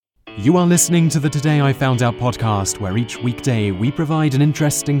You are listening to the Today I Found Out podcast, where each weekday we provide an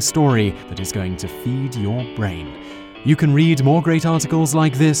interesting story that is going to feed your brain. You can read more great articles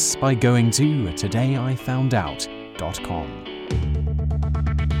like this by going to todayifoundout.com.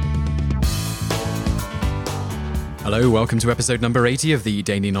 Hello, welcome to episode number 80 of the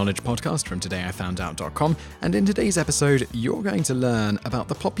Daily Knowledge Podcast from todayifoundout.com, and in today's episode, you're going to learn about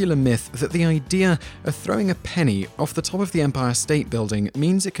the popular myth that the idea of throwing a penny off the top of the Empire State Building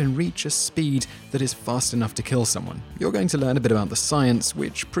means it can reach a speed that is fast enough to kill someone. You're going to learn a bit about the science,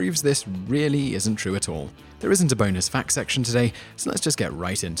 which proves this really isn't true at all. There isn't a bonus fact section today, so let's just get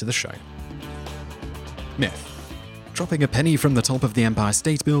right into the show. Myth: dropping a penny from the top of the Empire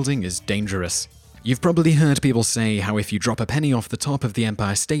State Building is dangerous. You've probably heard people say how if you drop a penny off the top of the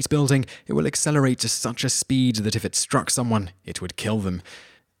Empire State Building, it will accelerate to such a speed that if it struck someone, it would kill them.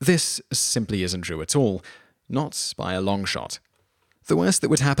 This simply isn't true at all. Not by a long shot. The worst that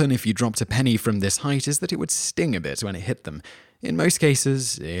would happen if you dropped a penny from this height is that it would sting a bit when it hit them. In most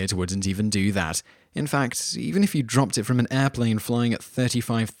cases, it wouldn't even do that. In fact, even if you dropped it from an airplane flying at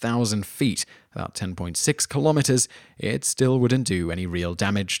 35,000 feet, about 10.6 kilometers, it still wouldn't do any real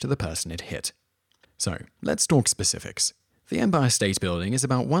damage to the person it hit. So, let's talk specifics. The Empire State Building is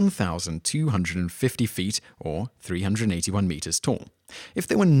about 1,250 feet, or 381 meters tall. If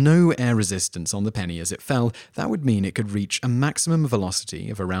there were no air resistance on the penny as it fell, that would mean it could reach a maximum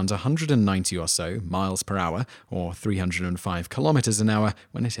velocity of around 190 or so miles per hour, or 305 kilometers an hour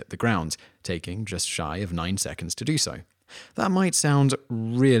when it hit the ground, taking just shy of 9 seconds to do so. That might sound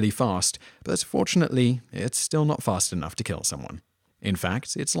really fast, but fortunately, it's still not fast enough to kill someone. In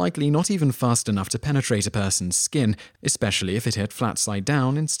fact, it's likely not even fast enough to penetrate a person's skin, especially if it hit flat side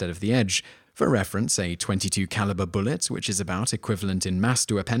down instead of the edge. For reference, a .22 caliber bullet, which is about equivalent in mass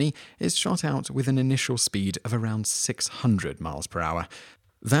to a penny, is shot out with an initial speed of around 600 miles per hour.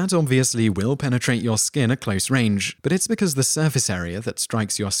 That obviously will penetrate your skin at close range, but it's because the surface area that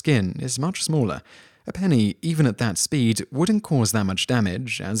strikes your skin is much smaller. A penny, even at that speed, wouldn't cause that much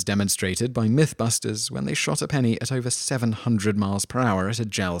damage, as demonstrated by Mythbusters when they shot a penny at over 700 miles per hour at a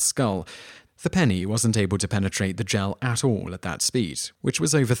gel skull. The penny wasn't able to penetrate the gel at all at that speed, which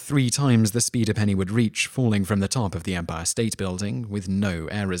was over 3 times the speed a penny would reach falling from the top of the Empire State Building with no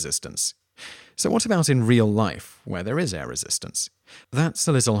air resistance. So what about in real life, where there is air resistance? That's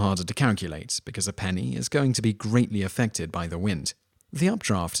a little harder to calculate, because a penny is going to be greatly affected by the wind. The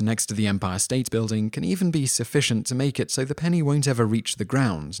updraft next to the Empire State Building can even be sufficient to make it so the penny won't ever reach the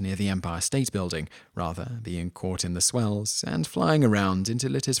ground near the Empire State Building, rather being caught in the swells and flying around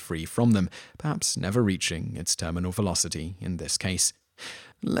until it is free from them, perhaps never reaching its terminal velocity in this case.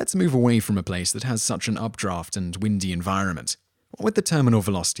 Let's move away from a place that has such an updraft and windy environment. What would the terminal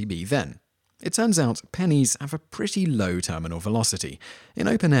velocity be then? It turns out pennies have a pretty low terminal velocity. In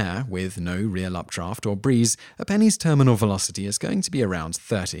open air, with no real updraft or breeze, a penny's terminal velocity is going to be around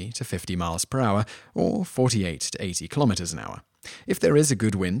 30 to 50 miles per hour, or 48 to 80 kilometers an hour. If there is a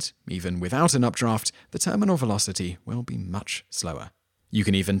good wind, even without an updraft, the terminal velocity will be much slower. You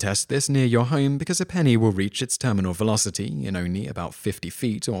can even test this near your home because a penny will reach its terminal velocity in only about 50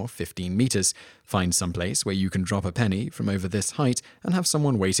 feet or 15 meters. Find some place where you can drop a penny from over this height and have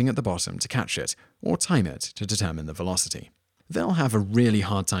someone waiting at the bottom to catch it, or time it to determine the velocity. They'll have a really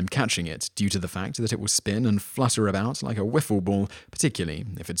hard time catching it due to the fact that it will spin and flutter about like a wiffle ball, particularly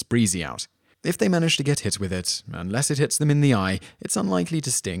if it's breezy out. If they manage to get hit with it, unless it hits them in the eye, it's unlikely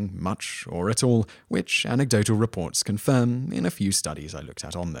to sting much or at all, which anecdotal reports confirm in a few studies I looked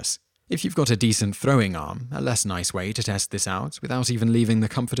at on this. If you've got a decent throwing arm, a less nice way to test this out without even leaving the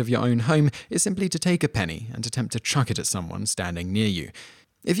comfort of your own home is simply to take a penny and attempt to chuck it at someone standing near you.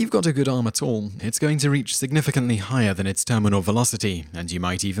 If you've got a good arm at all, it's going to reach significantly higher than its terminal velocity, and you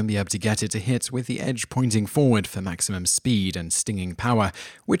might even be able to get it to hit with the edge pointing forward for maximum speed and stinging power,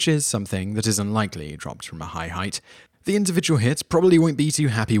 which is something that is unlikely dropped from a high height. The individual hit probably won't be too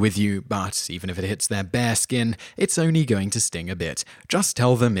happy with you, but even if it hits their bare skin, it's only going to sting a bit. Just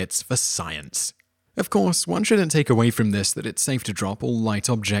tell them it's for science. Of course, one shouldn't take away from this that it's safe to drop all light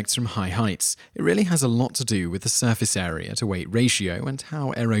objects from high heights. It really has a lot to do with the surface area to weight ratio and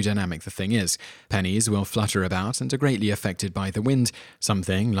how aerodynamic the thing is. Pennies will flutter about and are greatly affected by the wind.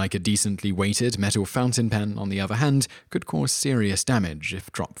 Something like a decently weighted metal fountain pen, on the other hand, could cause serious damage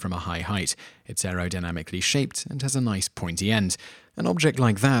if dropped from a high height. It's aerodynamically shaped and has a nice pointy end. An object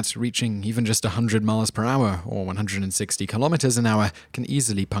like that, reaching even just 100 miles per hour or 160 kilometers an hour, can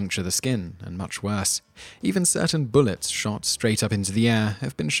easily puncture the skin, and much worse. Even certain bullets shot straight up into the air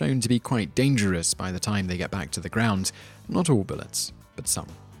have been shown to be quite dangerous by the time they get back to the ground. Not all bullets, but some.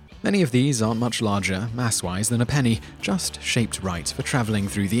 Many of these aren't much larger, mass-wise, than a penny, just shaped right for travelling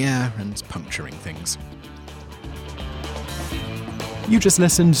through the air and puncturing things. You just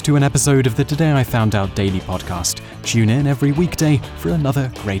listened to an episode of the Today I Found Out Daily podcast. Tune in every weekday for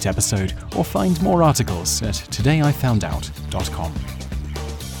another great episode, or find more articles at todayifoundout.com.